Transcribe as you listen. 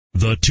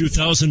The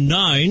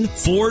 2009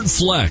 Ford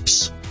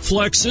Flex.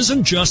 Flex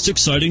isn't just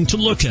exciting to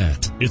look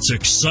at, it's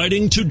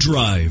exciting to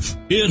drive.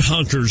 It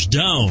hunkers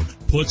down,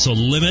 puts a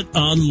limit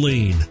on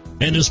lean,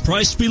 and is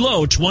priced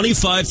below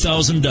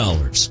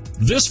 $25,000.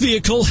 This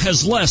vehicle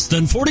has less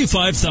than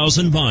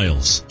 45,000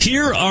 miles.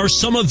 Here are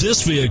some of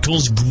this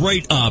vehicle's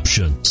great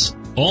options: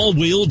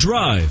 all-wheel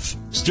drive,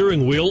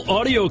 steering wheel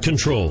audio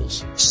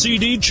controls,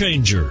 CD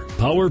changer,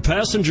 power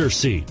passenger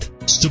seat,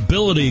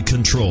 stability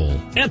control,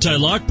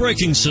 anti-lock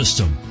braking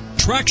system,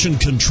 traction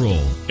control,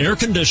 air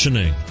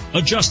conditioning,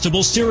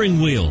 adjustable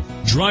steering wheel,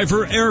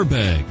 driver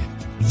airbag.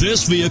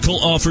 This vehicle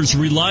offers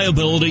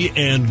reliability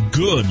and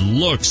good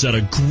looks at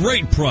a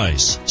great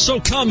price. So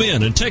come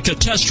in and take a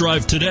test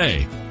drive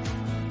today.